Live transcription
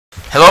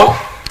Hello?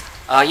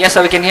 Yes,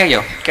 sir, we can hear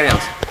you. Carry on.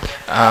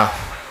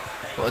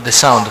 The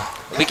sound.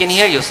 We can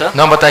hear you, sir.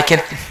 No, but I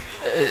can't.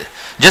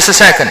 Just a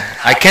second.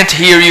 I can't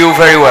hear you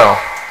very well.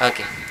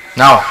 Okay.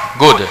 Now,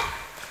 good.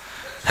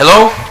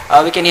 Hello?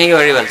 We can hear you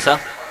very well, sir.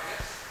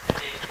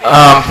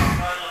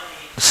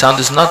 The sound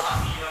is not.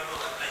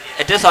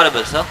 It is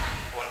audible, sir.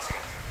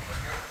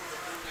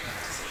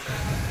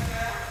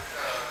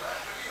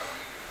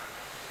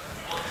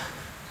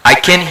 I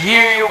can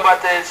hear you, but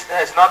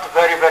it's not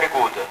very, very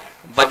good.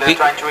 But so they're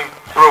trying to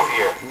improve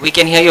here. We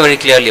can hear you very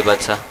clearly,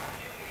 but sir.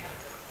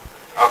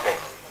 Okay.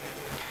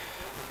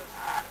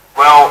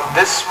 Well,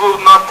 this will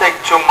not take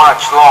too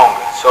much long,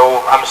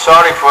 so I'm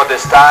sorry for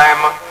this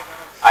time.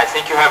 I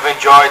think you have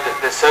enjoyed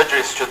the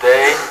surgeries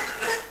today.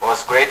 It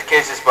was great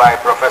cases by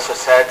Professor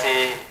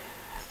Setti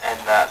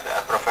and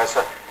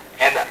Professor.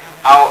 And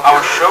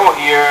I'll show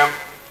here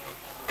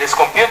this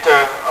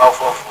computer of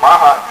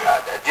Maha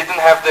didn't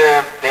have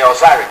the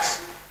Osirix.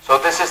 So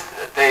this is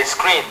the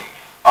screen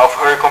of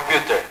her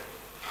computer.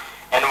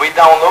 And we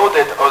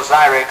downloaded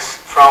Osirix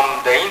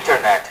from the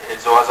internet. It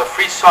was a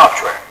free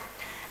software.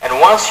 And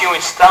once you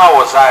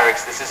install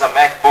Osirix, this is a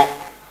MacBook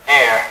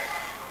Air,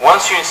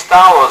 once you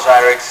install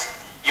Osirix,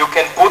 you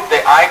can put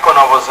the icon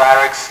of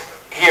Osirix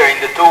here in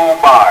the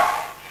toolbar.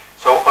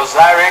 So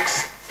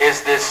Osirix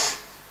is this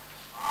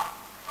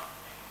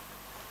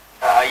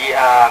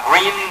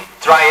green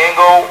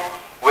triangle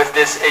with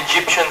this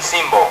Egyptian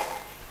symbol,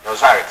 the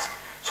Osirix.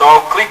 So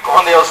I'll click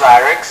on the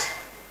Osirix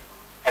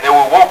and it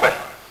will open.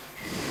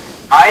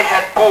 I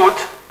had put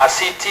a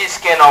CT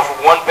scan of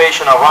one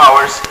patient of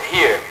ours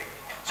here.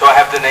 So I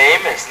have the name,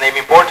 his name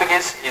in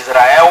Portuguese,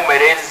 Israel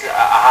Meirelles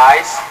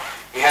Arraes.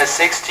 He has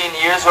 16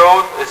 years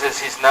old, this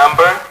is his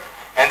number,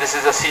 and this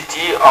is a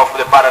CT of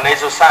the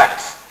paranasal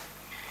sinus.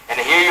 And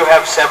here you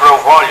have several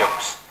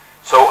volumes.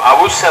 So I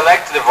will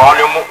select the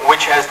volume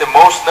which has the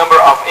most number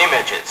of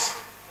images.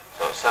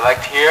 So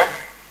select here,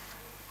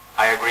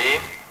 I agree.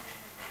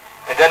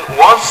 And then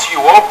once you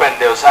open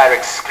the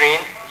Osirix screen,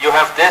 you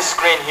have this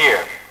screen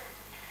here.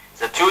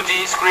 It's a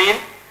 2D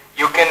screen.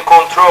 You can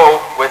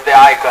control with the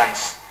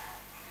icons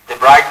the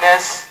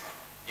brightness.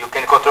 You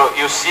can control,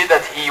 you see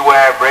that he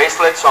wear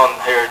bracelets on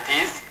her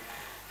teeth,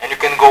 and you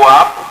can go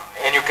up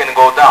and you can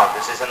go down.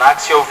 This is an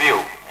axial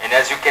view. And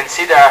as you can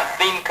see, there are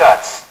thin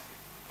cuts.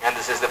 And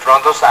this is the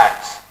frontal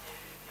sinus.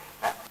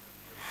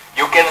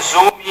 You can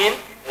zoom in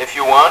if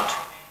you want,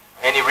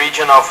 any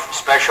region of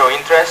special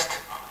interest.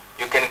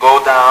 You can go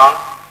down,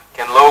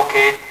 can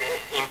locate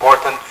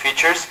important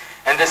features.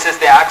 And this is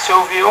the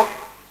axial view.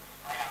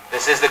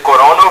 This is the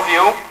coronal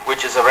view,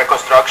 which is a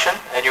reconstruction,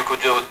 and you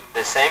could do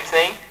the same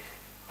thing,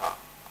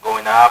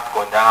 going up,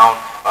 going down,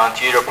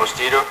 anterior,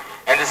 posterior,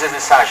 and this is the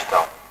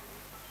sagittal.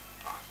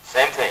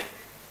 Same thing.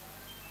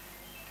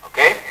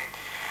 Okay?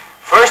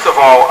 First of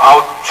all,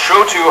 I'll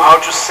show to you how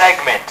to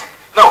segment.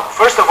 No,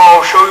 first of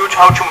all, I'll show you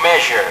how to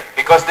measure,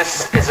 because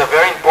this is a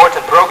very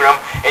important program,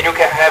 and you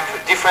can have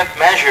different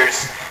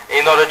measures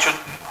in order to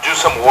do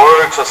some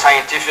works or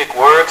scientific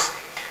works.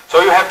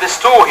 So you have this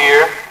tool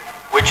here,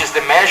 which is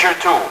the measure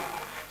tool.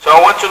 So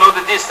I want to know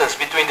the distance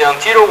between the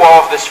anterior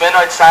wall of the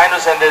sphenoid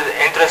sinus and the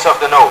entrance of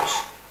the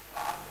nose.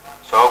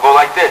 So I'll go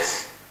like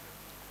this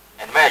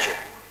and measure.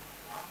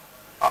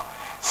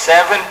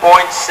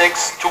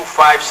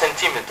 7.625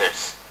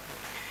 centimeters.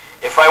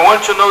 If I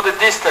want to know the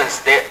distance,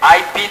 the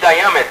IP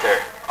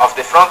diameter of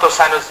the frontal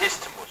sinus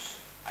isthmus,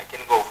 I can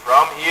go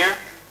from here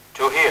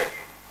to here.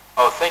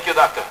 Oh, thank you,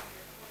 doctor.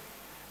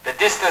 The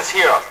distance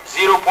here,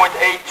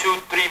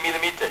 0.823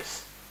 millimeters.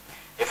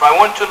 If I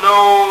want to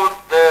know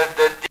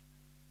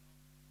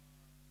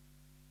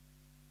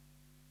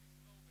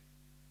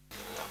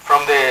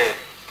from the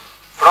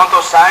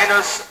frontal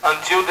sinus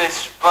until the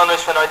plano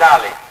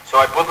sphenoidale. So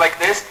I put like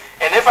this,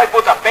 and if I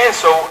put a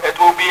pencil, it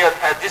will be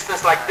a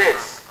distance like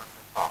this.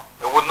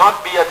 It would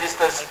not be a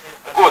distance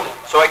good.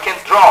 So I can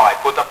draw. I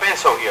put a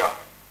pencil here,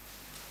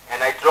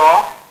 and I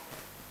draw.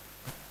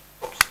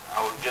 Oops,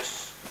 I will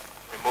just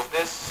remove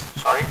this,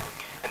 sorry.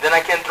 And then I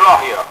can draw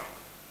here.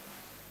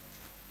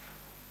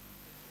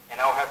 And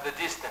I'll have the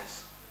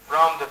distance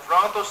from the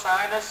frontal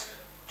sinus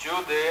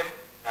to the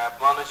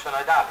plano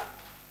sphenoidale.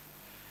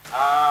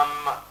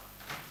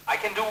 I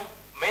can do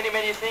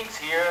many things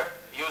here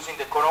using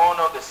the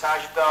coronal, the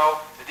sagittal,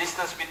 the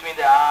distance between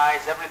the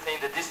eyes, everything,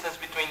 the distance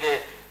between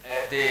the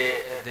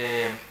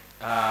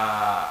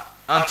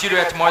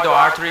anterior ethmoidal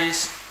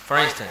arteries. For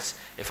instance,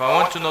 if I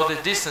want to know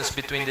the distance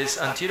between this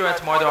anterior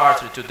ethmoidal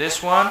artery to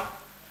this one,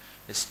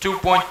 it's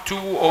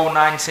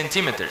 2.209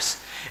 centimeters.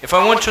 If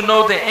I want to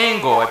know the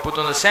angle, I put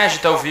on the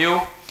sagittal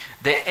view,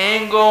 the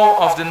angle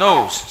of the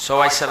nose.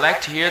 So I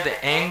select here the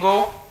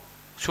angle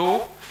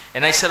tool,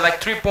 and I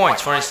select 3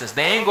 points. For instance,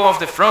 the angle of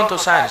the frontal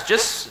sinus,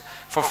 just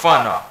for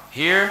fun now.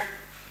 Here,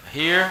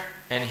 here,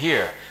 and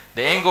here.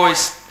 The angle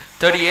is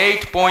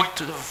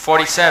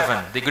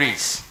 38.47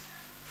 degrees.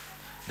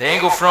 The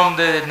angle from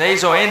the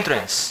nasal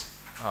entrance,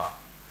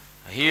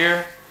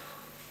 here,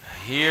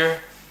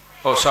 here.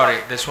 Oh,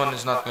 sorry, this one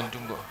is not going to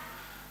go.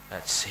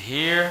 That's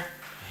here,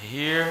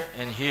 here,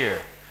 and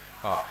here.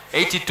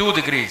 82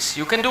 degrees.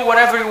 You can do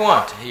whatever you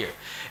want here.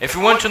 If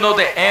you want to know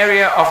the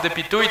area of the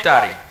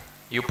pituitary,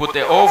 you put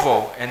the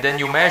oval and then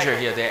you measure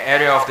here the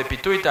area of the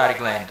pituitary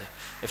gland.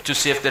 If to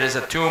see if there is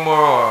a tumor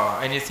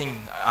or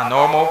anything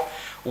abnormal,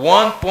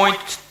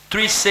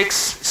 1.36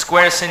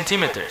 square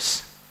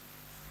centimeters.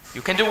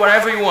 You can do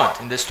whatever you want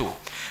in this tool.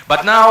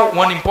 But now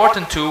one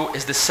important tool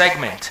is the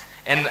segment.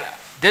 And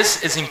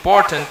this is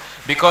important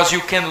because you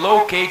can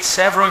locate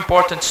several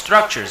important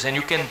structures and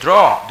you can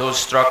draw those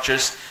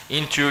structures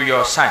into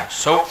your sinus.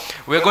 So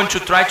we're going to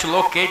try to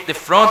locate the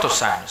frontal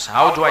sinus.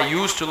 How do I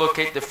use to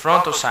locate the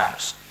frontal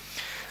sinus?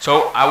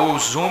 So I will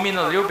zoom in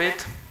a little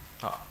bit.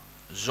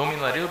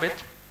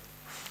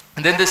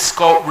 And then this is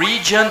called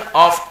region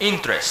of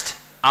interest,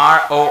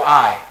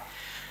 ROI.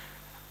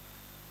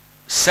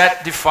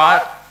 Set the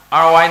file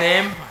ROI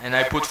name and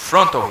I put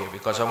frontal here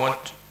because I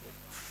want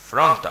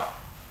frontal.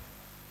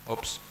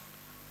 Oops.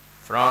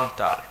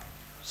 Frontal.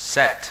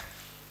 Set.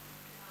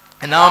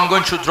 And now I'm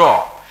going to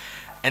draw.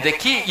 And the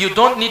key, you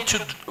don't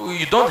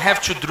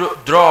have to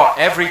draw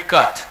every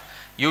cut.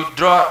 You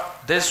draw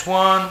this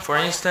one, for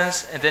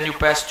instance, and then you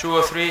pass 2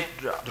 or 3,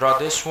 draw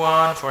this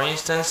one, for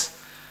instance,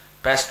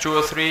 pass 2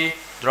 or 3,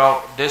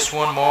 draw this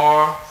one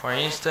more, for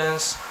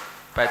instance,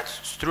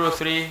 pass 2 or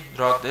 3,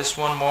 draw this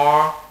one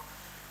more.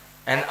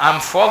 And I'm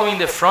following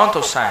the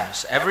frontal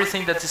sinus.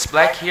 Everything that is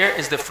black here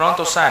is the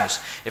frontal sinus.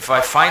 If I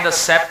find a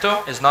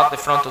septum, it's not the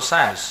frontal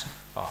sinus.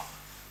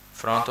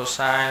 Frontal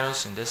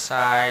sinus in this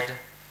side.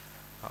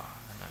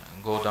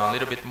 Go down a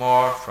little bit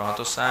more,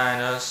 frontal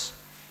sinus.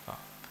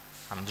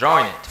 I'm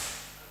drawing it.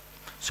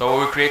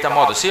 So we create a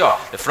model. See,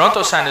 the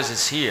frontal sinus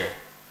is here.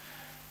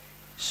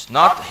 It's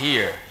not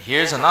here.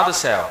 Here's another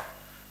cell.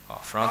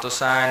 Frontal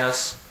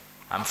sinus.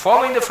 I'm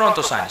following the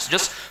frontal sinus.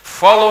 Just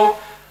follow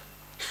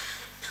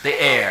the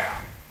air.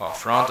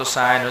 Frontal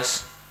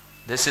sinus.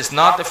 This is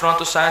not the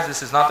frontal sinus.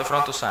 This is not the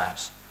frontal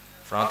sinus.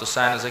 Frontal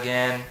sinus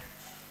again.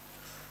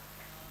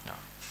 No.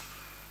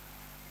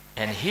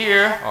 And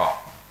here,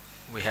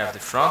 we have the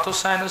frontal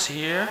sinus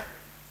here.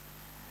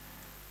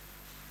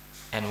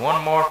 And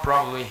one more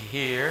probably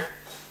here.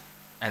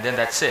 And then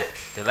that's it.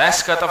 The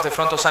last cut of the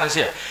frontal sinus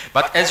here.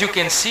 But as you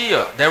can see,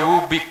 there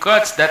will be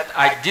cuts that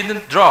I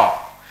didn't draw.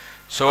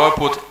 So I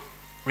put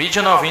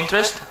region of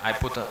interest. I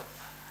put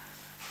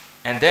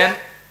and then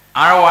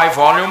ROI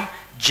volume,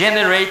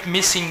 generate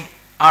missing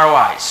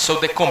ROIs. So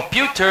the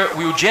computer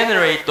will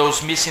generate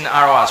those missing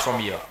ROIs from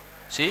here.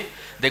 See?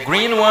 The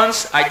green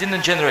ones I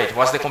didn't generate, it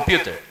was the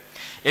computer.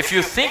 If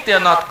you think they're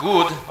not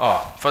good,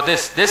 for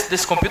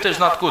this computer is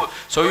not good.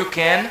 So you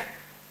can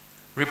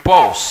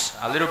repose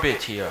a little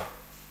bit here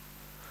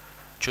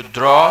to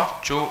draw,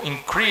 to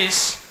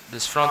increase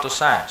this frontal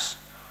sinus.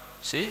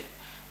 See?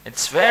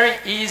 It's very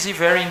easy,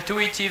 very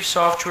intuitive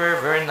software,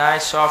 very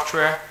nice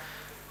software.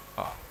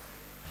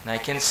 And I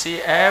can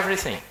see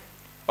everything.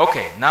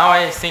 Okay, now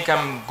I think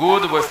I'm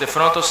good with the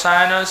frontal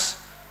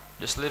sinus.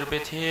 Just a little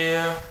bit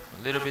here,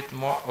 a little bit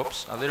more,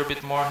 oops, a little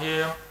bit more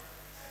here.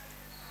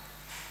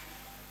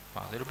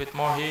 A little bit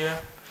more here.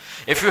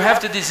 If you have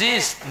the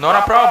disease, not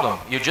a problem.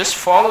 You just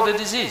follow the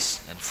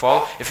disease. And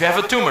follow. If you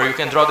have a tumor, you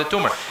can draw the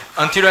tumor.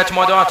 Anterior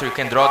ethmoid artery, you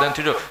can draw the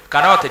anterior.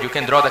 Carotid, you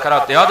can draw the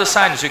carotid. The other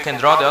sinus, you can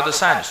draw the other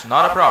sinus.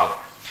 Not a problem.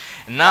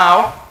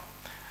 Now,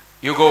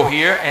 you go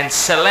here and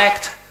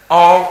select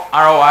all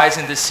ROIs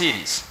in the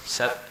cities.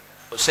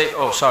 Save.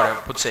 Oh, sorry, I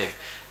put save.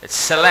 It's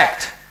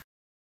select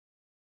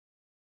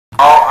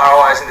all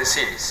ROIs in the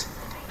cities.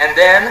 And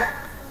then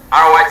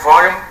ROI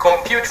volume,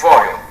 compute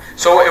volume.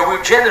 So it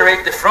will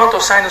generate the frontal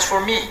sinus for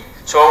me.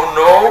 So I'll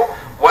know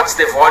what's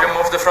the volume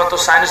of the frontal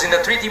sinus in a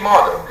 3D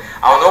model.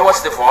 I'll know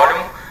what's the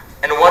volume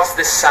and what's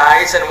the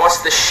size and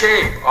what's the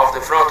shape of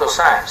the frontal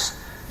sinus.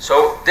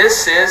 So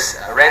this is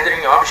a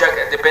rendering object.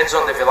 It depends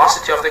on the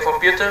velocity of the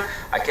computer.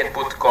 I can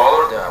put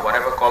color,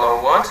 whatever color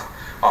I want.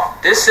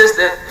 This is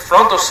the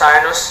frontal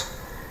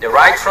sinus, the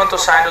right frontal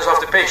sinus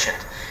of the patient.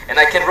 And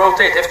I can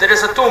rotate. If there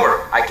is a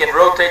tumor, I can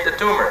rotate the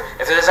tumor.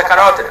 If there is a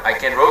carotid, I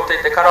can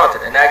rotate the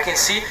carotid. And I can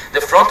see the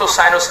frontal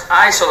sinus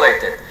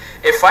isolated.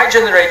 If I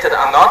generated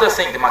another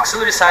thing, the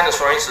maxillary sinus,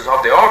 for instance,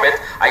 of the orbit,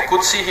 I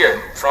could see here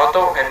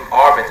frontal and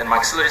orbit and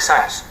maxillary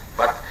sinus.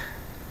 But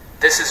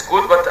this is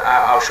good, but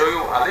I'll show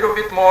you a little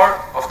bit more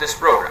of this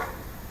program.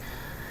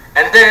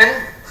 And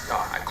then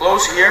I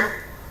close here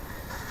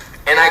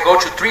and I go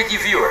to 3D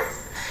viewer.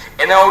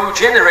 And I will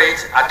generate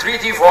a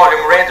 3D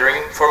volume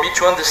rendering for me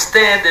to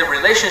understand the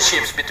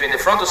relationships between the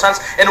frontal sinus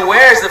and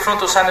where is the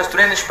frontal sinus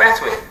drainage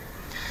pathway.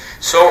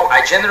 So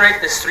I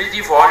generate this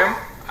 3D volume.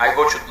 I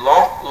go to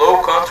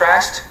low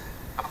contrast,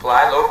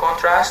 apply low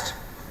contrast,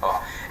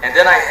 and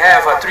then I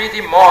have a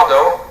 3D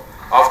model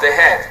of the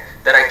head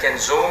that I can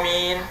zoom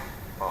in.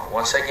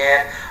 Once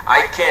again,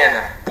 I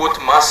can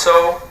put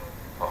muscle,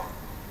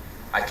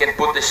 I can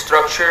put the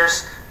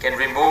structures, can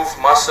remove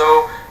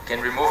muscle,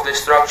 can remove the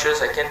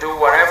structures, I can do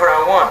whatever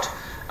I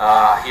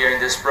want here in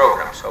this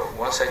program. So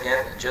once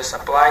again, just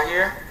apply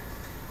here.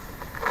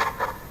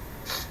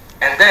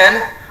 And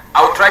then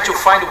I'll try to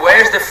find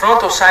where's the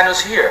frontal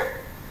sinus here.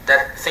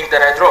 that thing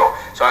that I draw.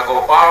 So I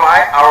go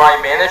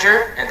ROI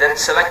Manager, and then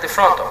select the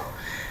frontal.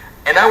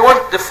 And I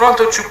want the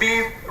frontal to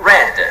be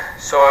red.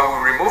 So I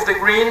will remove the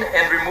green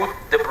and remove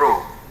the blue.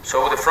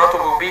 So the frontal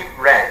will be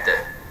red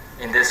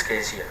in this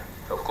case here.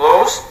 So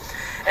close.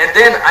 And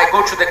then I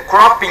go to the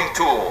cropping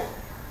tool.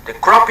 The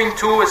cropping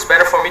tool is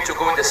better for me to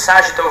go in the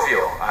sagittal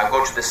view. I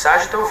go to the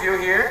sagittal view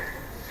here,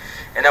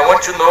 and I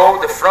want to know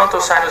the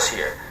frontal sinus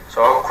here.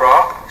 So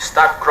I'll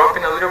start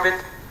cropping a little bit.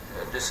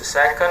 Just a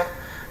second.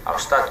 I'll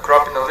start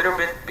cropping a little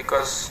bit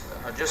because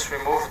I'll just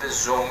remove the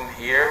zoom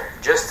here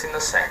just in a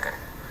second.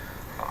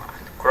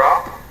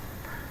 Crop.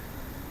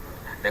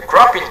 The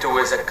cropping tool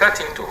is a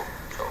cutting tool.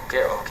 So,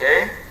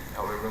 okay.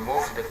 I will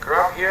remove the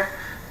crop here.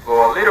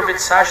 Go a little bit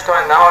sagittal,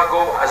 and now I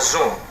go a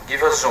zoom.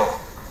 Give a zoom.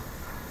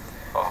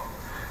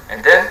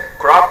 And then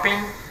cropping,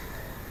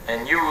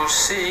 and you will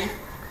see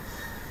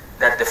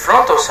that the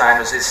frontal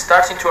sinus is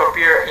starting to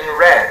appear in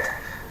red.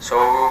 So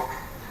we'll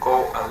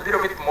go a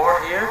little bit more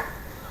here.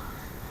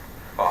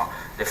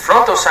 The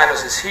frontal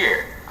sinus is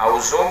here. I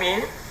will zoom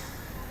in.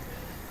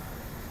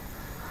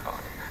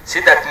 See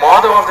that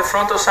model of the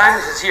frontal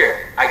sinus is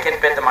here. I can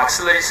paint the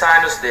maxillary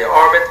sinus, the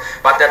orbit,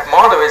 but that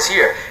model is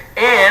here.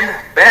 And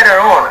better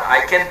on,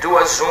 I can do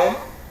a zoom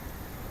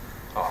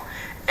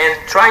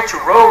and try to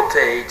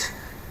rotate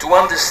to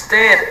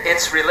understand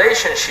its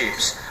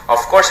relationships. Of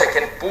course, I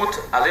can put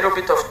a little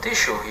bit of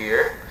tissue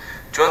here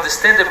to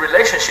understand the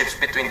relationships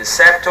between the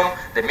septum,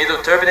 the middle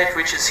turbinate,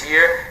 which is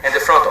here, and the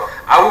frontal.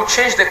 I will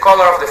change the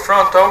color of the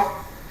frontal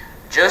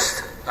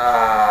just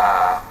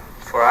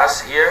for us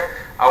here.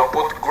 I'll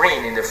put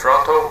green in the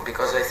frontal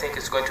because I think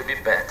it's going to be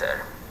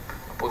better.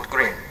 I'll put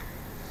green.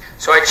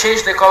 So I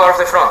change the color of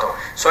the frontal.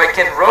 So I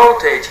can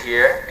rotate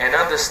here and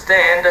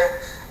understand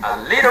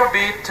a little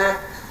bit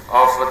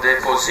of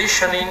the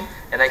positioning,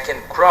 and I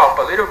can crop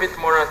a little bit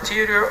more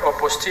anterior or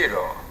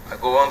posterior. I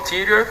go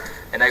anterior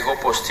and I go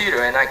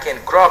posterior, and I can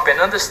crop and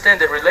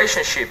understand the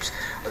relationships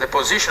of the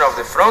position of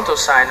the frontal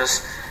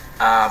sinus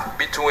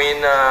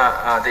between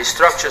the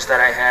structures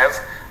that I have.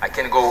 I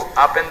can go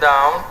up and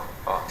down.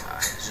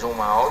 Zoom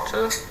out.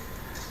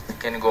 I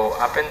can go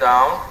up and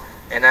down,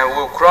 and I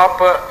will crop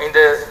in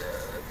the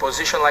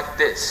position like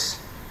this.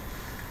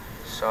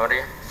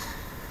 Sorry.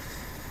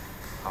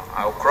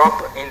 I'll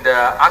crop in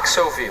the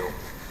axial view.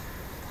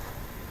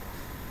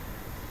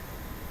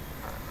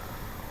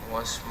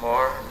 Once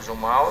more,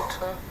 zoom out,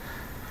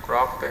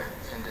 crop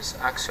in this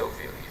axial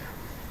view here.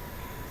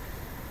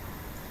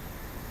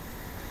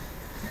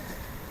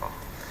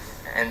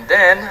 And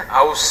then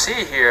I will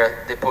see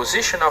here the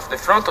position of the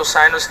frontal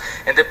sinus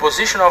and the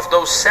position of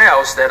those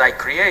cells that I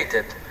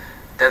created,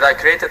 that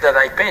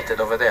I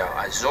painted over there.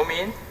 I zoom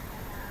in.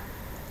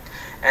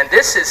 And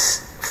this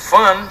is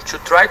fun to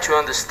try to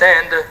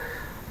understand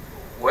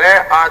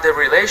where are the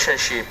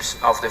relationships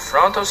of the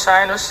frontal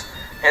sinus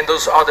and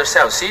those other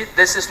cells. See,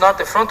 this is not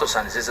the frontal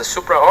sinus, it's a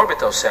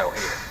supraorbital cell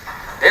here.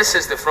 This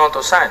is the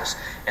frontal sinus.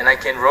 And I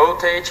can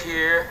rotate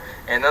here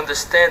and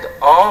understand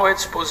all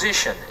its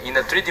position in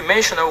a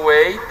three-dimensional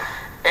way,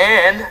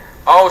 and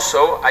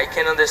also I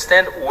can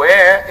understand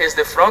where is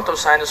the frontal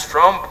sinus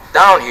from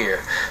down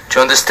here,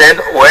 to understand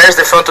where is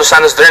the frontal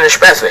sinus drainage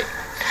pathway.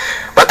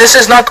 But this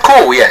is not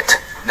cool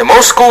yet. The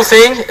most cool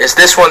thing is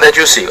this one that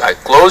you see. I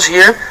close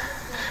here,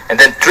 and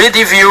then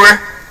 3D viewer,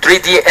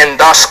 3D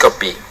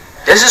endoscopy.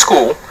 This is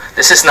cool.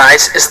 This is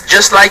nice. It's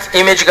just like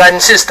image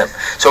guidance system.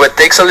 So it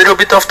takes a little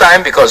bit of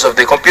time because of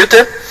the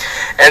computer,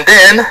 and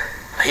then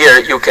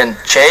here you can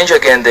change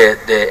again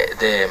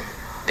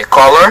the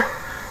color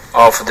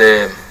of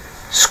the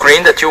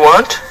screen that you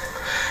want.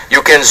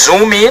 You can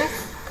zoom in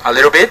a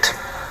little bit,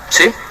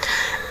 see?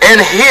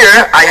 And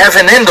here I have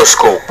an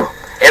endoscope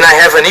and I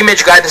have an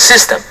image guidance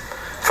system.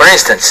 For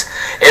instance,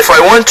 if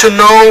I want to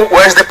know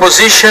where's the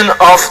position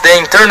of the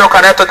internal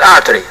carotid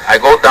artery, I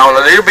go down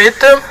a little bit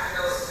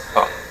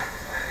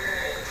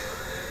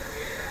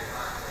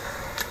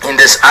in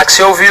this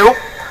axial view.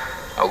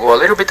 I'll go a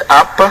little bit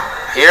up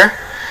here.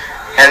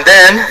 And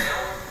then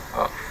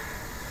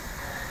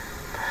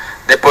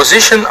the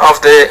position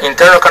of the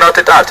internal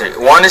carotid artery.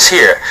 One is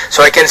here.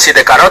 So I can see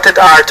the carotid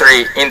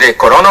artery in the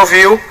coronal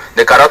view,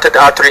 the carotid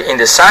artery in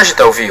the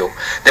sagittal view.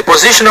 The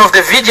position of the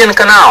Vidian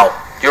canal.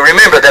 You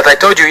remember that I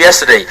told you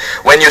yesterday,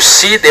 when you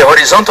see the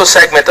horizontal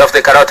segment of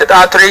the carotid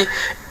artery,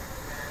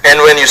 and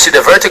when you see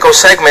the vertical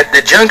segment, the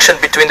junction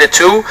between the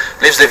two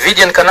leaves the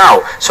Vidian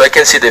canal. So I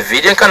can see the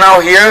Vidian canal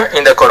here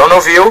in the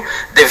coronal view,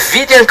 the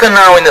Vidian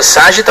canal in the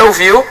sagittal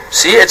view,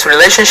 see its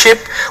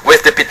relationship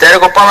with the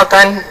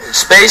pterygopalatine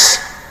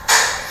space.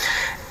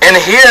 And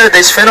here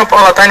the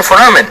sphenopalatine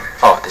foramen.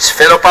 This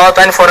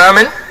sphenopalatine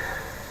foramen.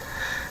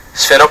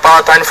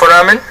 Sphenopalatine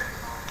foramen.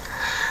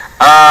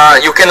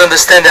 You can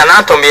understand the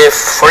anatomy if,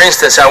 for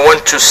instance, I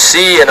want to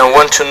see and I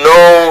want to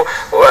know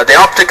the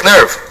optic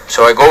nerve.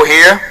 So I go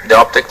here, the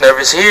optic nerve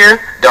is here,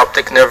 the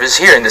optic nerve is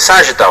here in the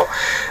sagittal.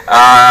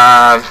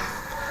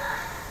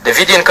 The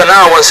Vidian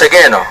canal once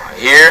again,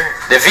 here,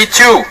 the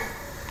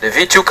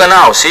V2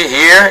 canal, see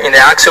here in the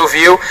axial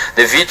view,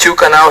 the V2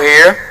 canal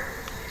here.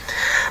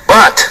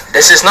 But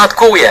this is not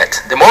cool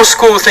yet. The most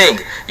cool thing,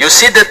 you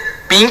see the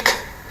pink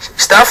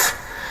stuff?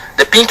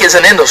 The pink is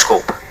an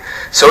endoscope.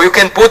 So you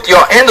can put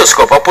your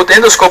endoscope, I'll put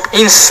endoscope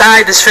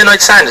inside the sphenoid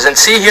sinus. And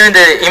see here in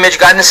the image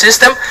guidance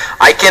system,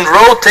 I can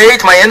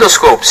rotate my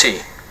endoscope,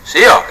 see?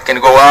 See, I can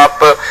go up,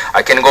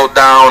 I can go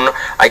down,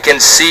 I can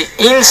see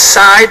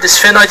inside the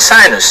sphenoid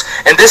sinus.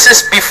 And this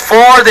is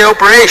before the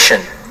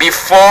operation,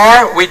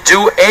 before we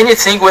do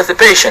anything with the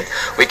patient.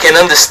 We can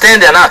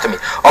understand the anatomy.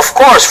 Of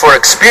course, for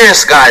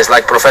experienced guys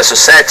like Professor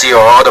Setti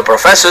or other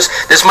professors,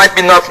 this might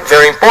be not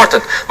very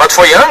important. But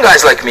for young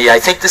guys like me, I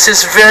think this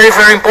is very,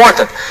 very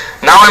important.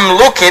 Now I'm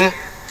looking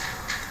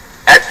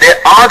at the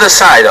other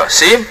side,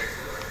 see?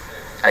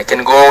 I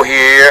can go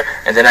here,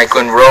 and then I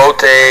can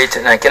rotate,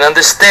 and I can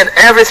understand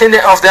everything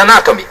of the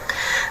anatomy.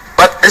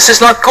 But this is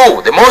not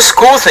cool. The most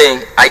cool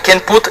thing, I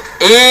can put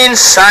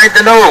inside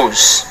the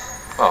nose.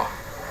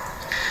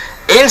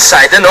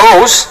 Inside the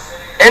nose,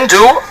 and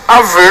do a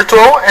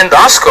virtual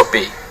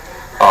endoscopy.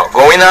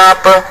 Going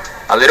up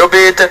a little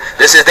bit.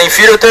 This is the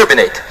inferior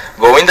turbinate.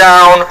 Going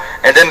down,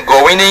 and then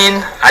going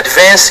in,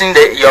 advancing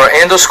your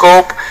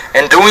endoscope,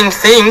 and doing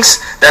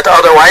things that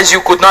otherwise you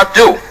could not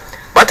do.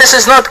 But this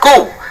is not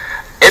cool.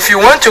 If you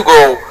want to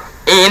go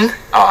in,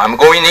 I'm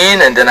going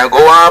in, and then I go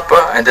up,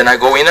 and then I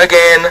go in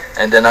again,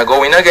 and then I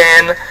go in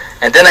again,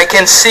 and then I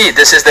can see,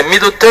 this is the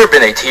middle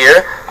turbinate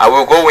here. I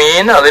will go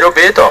in a little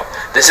bit.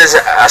 This is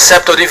a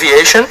septal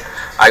deviation.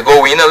 I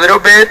go in a little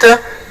bit.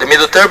 The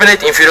middle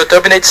turbinate, inferior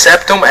turbinate,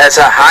 septum has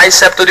a high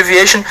septal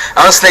deviation.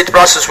 Uncinate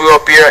process will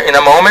appear in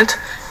a moment,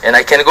 and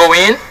I can go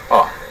in.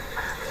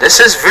 This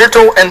is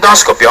virtual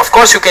endoscopy. Of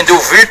course, you can do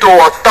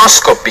virtual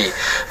otoscopy,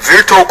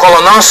 virtual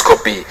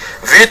colonoscopy,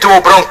 virtual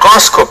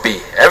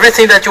bronchoscopy,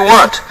 everything that you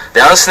want.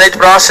 The uncinate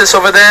process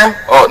over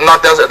there, or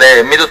not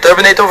the middle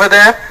turbinate over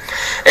there.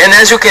 And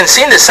as you can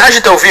see in the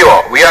sagittal view,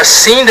 we are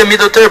seeing the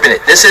middle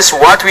turbinate. This is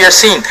what we are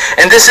seeing.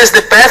 And this is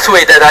the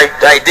pathway that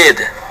I did.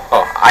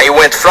 I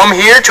went from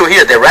here to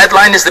here. The red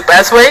line is the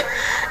pathway,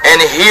 and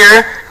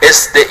here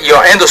is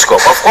your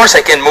endoscope. Of course,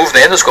 I can move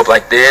the endoscope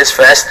like this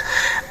fast.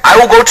 I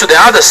will go to the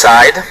other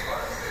side.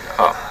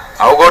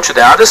 I will go to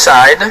the other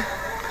side,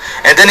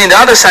 and then in the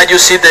other side you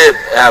see the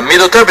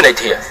middle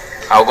turbinate here.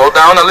 I'll go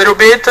down a little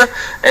bit,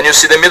 and you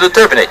see the middle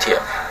turbinate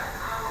here.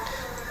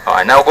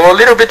 And I'll go a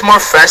little bit more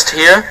fast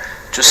here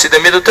to see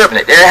the middle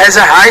turbinate. It has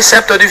a high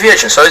septal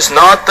deviation, so it's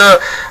not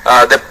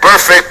the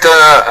perfect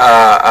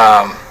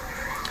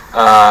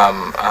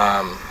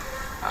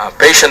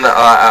patient,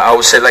 I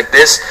would say like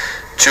this,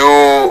 to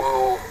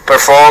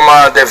perform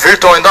the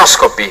virtual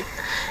endoscopy.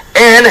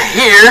 And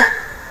here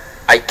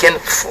I can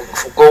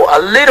go a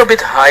little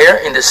bit higher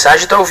in the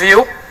sagittal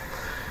view,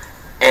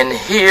 and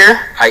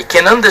here I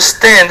can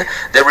understand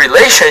the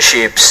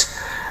relationships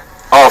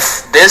of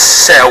this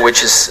cell,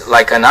 which is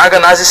like an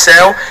Arganazzi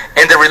cell,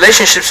 and the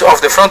relationships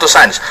of the frontal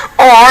sinus.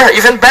 Or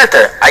even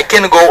better, I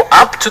can go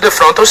up to the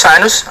frontal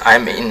sinus.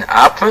 I'm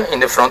up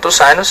in the frontal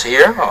sinus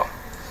here.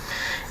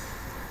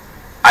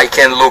 I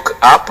can look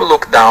up,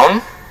 look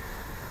down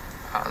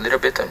a little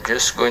bit. I'm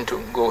just going to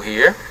go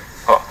here.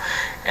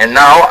 And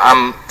now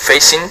I'm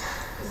facing,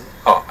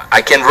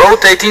 I can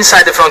rotate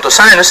inside the frontal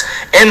sinus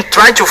and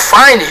try to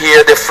find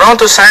here the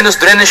frontal sinus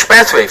drainage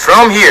pathway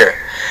from here.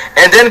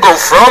 And then go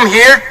from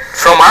here,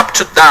 from up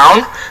to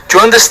down, to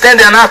understand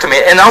the anatomy,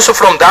 and also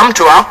from down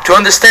to up to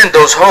understand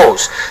those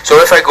holes.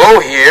 So if I go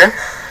here,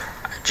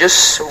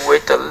 just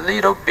wait a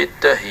little bit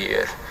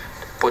here,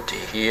 put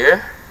it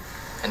here,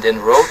 and then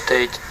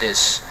rotate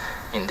this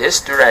in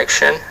this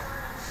direction.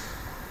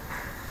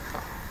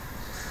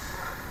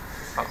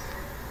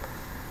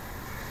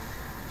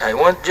 I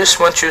just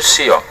want you to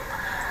see.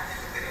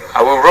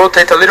 I will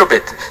rotate a little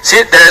bit.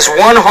 See, there is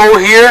one hole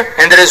here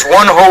and there is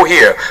one hole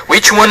here.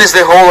 Which one is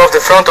the hole of the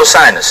frontal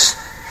sinus?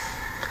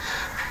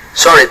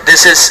 Sorry,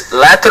 this is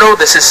lateral,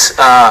 this is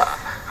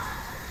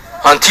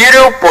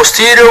anterior,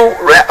 posterior,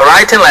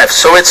 right and left.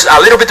 So it's a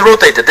little bit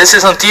rotated. This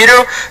is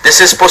anterior,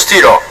 this is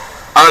posterior.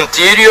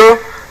 Anterior,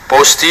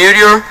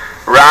 posterior,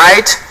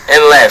 right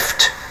and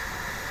left.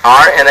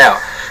 R and L.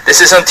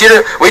 This is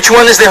anterior. Which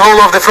one is the hole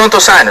of the frontal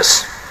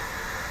sinus?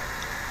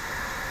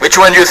 Which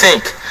one do you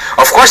think?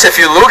 Of course, if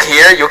you look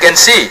here, you can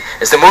see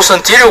it's the most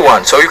anterior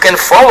one. So you can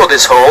follow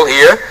this hole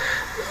here.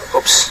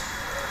 Oops.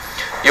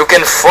 You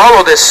can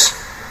follow this.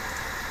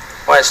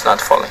 Why it's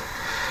not following?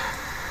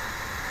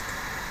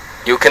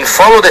 You can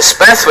follow this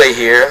pathway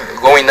here,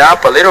 going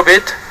up a little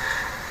bit,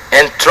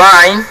 and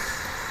trying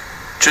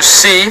to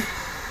see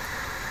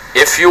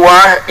if you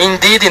are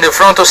indeed in the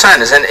frontal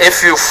sinus. And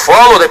if you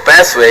follow the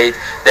pathway,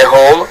 the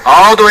hole,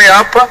 all the way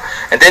up,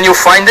 and then you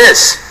find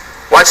this.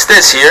 What's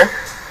this here?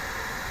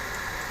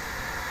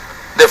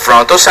 The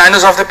frontal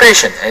sinus of the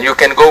patient. And you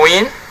can go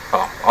in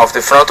of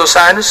the frontal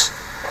sinus.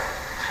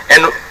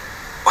 And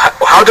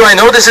how do I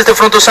know this is the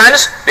frontal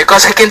sinus?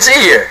 Because I can see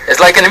here. It's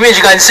like an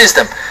image guidance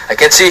system. I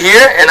can see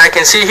here and I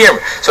can see here.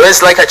 So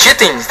it's like a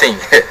cheating thing.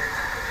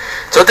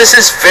 So this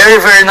is very,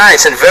 very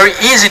nice and very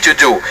easy to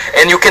do.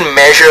 And you can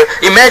measure.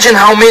 Imagine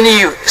how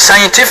many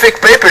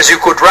scientific papers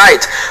you could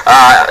write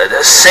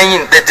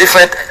saying the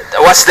different,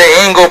 what's the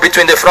angle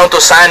between the frontal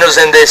sinus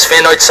and the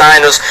sphenoid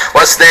sinus,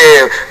 what's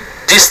the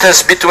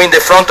distance between the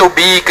frontal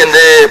beak and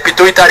the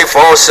pituitary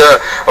fossa,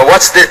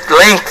 what's the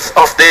length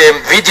of the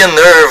median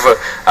nerve.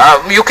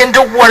 You can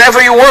do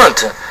whatever you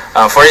want.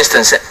 For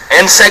instance,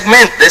 and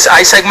segment this.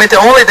 I segmented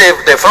only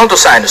the frontal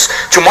sinus.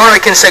 Tomorrow I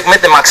can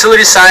segment the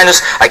maxillary sinus,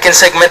 I can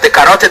segment the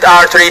carotid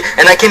artery,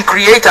 and I can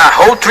create a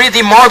whole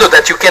 3D model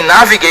that you can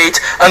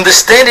navigate,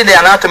 understanding the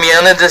anatomy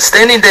and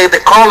understanding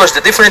the colors, the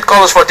different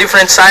colors for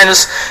different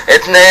sinus.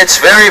 It's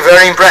very,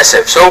 very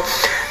impressive. So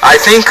I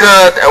think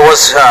it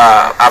was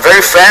a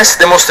very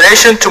fast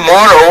demonstration.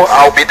 Tomorrow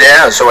I'll be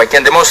there, so I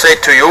can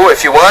demonstrate to you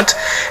if you want.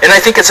 And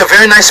I think it's a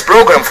very nice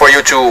program for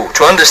you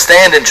to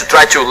understand and to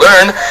try to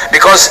learn,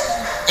 because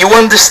you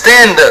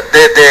understand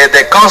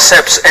the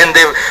concepts and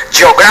the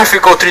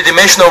geographical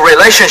three-dimensional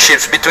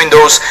relationships between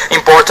those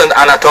important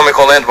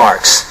anatomical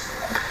landmarks.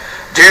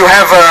 Do you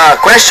have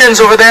questions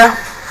over there?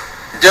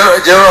 Joe,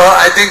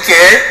 I think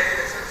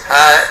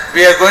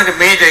we are going to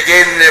meet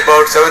again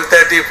about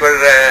 7:30 for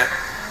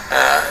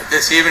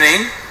this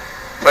evening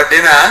for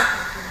dinner.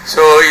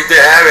 So if they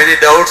have any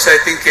doubts, I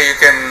think you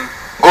can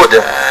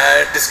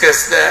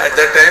discuss at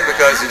that time,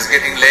 because it's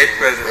getting late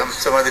for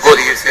some of the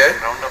delegates here.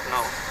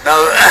 Now,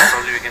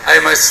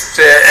 I must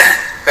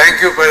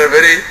thank you for a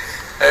very,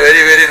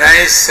 very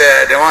nice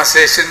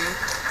demonstration.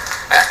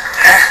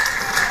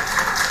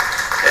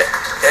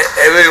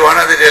 Every one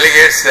of the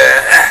delegates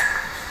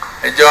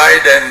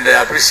enjoyed and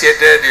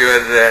appreciated your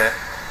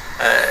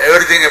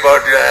everything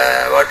about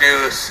what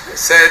you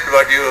said,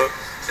 what you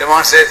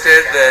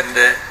demonstrated, and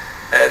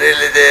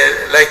really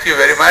they like you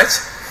very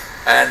much.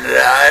 And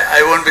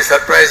I won't be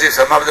surprised if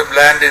some of them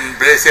land in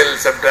Brazil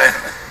sometime.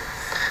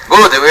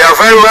 Good, we are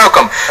very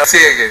welcome. See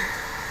you again.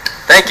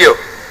 Thank you.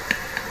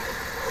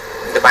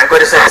 The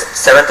banquet is at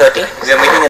 7:30. We are meeting at